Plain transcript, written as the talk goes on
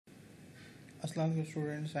Assalamualaikum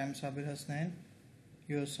students, I am Sabir Hasnain,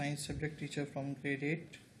 your science subject teacher from grade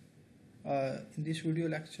 8. In this video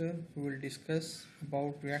lecture, we will discuss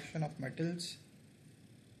about reaction of metals.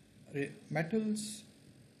 Metals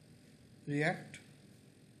react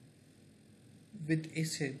with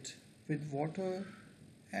acid, with water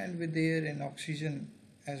and with air and oxygen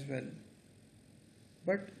as well.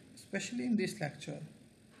 But especially in this lecture,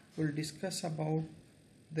 we will discuss about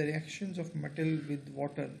the reactions of metal with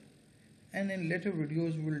water, and in later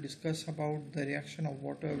videos we will discuss about the reaction of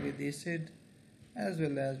water with acid as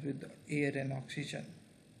well as with air and oxygen.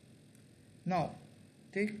 Now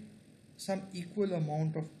take some equal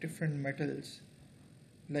amount of different metals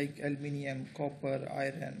like aluminium, copper,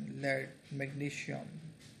 iron, lead, magnesium,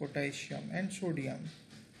 potassium and sodium.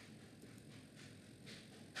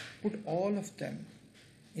 Put all of them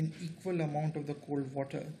in equal amount of the cold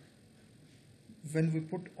water. When we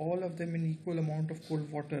put all of them in equal amount of cold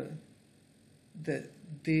water,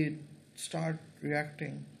 they start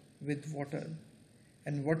reacting with water.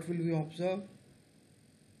 And what will we observe?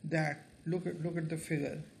 That look at the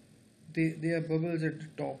figure. There are bubbles at the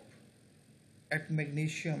top at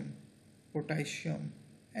magnesium, potassium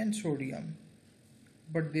and sodium,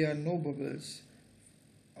 but there are no bubbles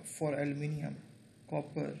for aluminium,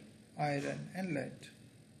 copper, iron and lead.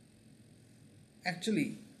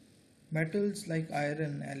 Actually, metals like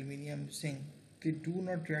iron, aluminium, zinc, they do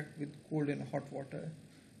not react with cold and hot water.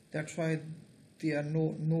 That's why there are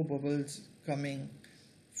no bubbles coming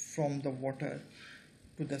from the water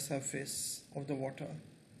to the surface of the water,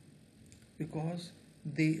 because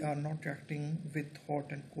they are not reacting with hot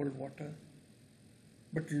and cold water.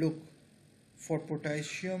 But look, for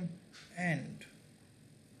potassium and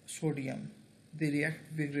sodium, they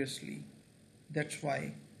react vigorously. That's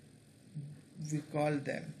why we call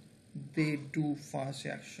them, they do fast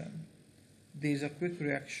reaction. There is a quick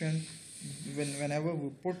reaction whenever we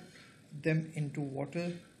put them into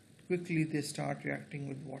water. Quickly they start reacting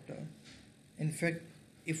with water. In fact,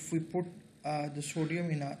 if we put the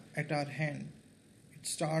sodium at our hand, it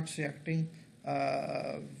starts reacting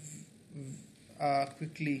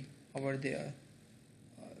quickly over there.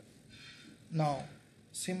 Now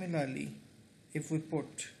similarly, if we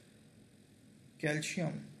put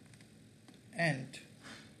calcium and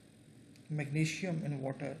magnesium in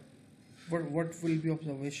water, what will be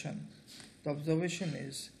observation? The observation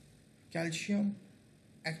is calcium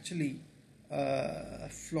actually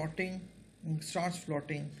starts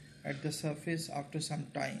floating at the surface after some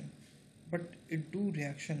time, but it do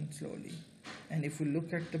reaction slowly. And if we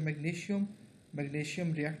look at the magnesium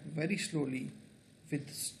react very slowly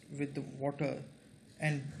with the water,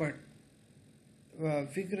 and but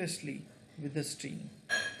vigorously with the steam.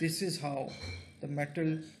 This is how the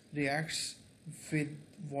metal reacts with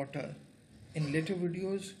water. In later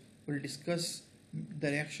videos, we'll discuss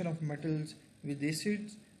the reaction of metals with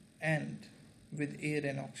acids and with air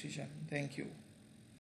and oxygen. Thank you.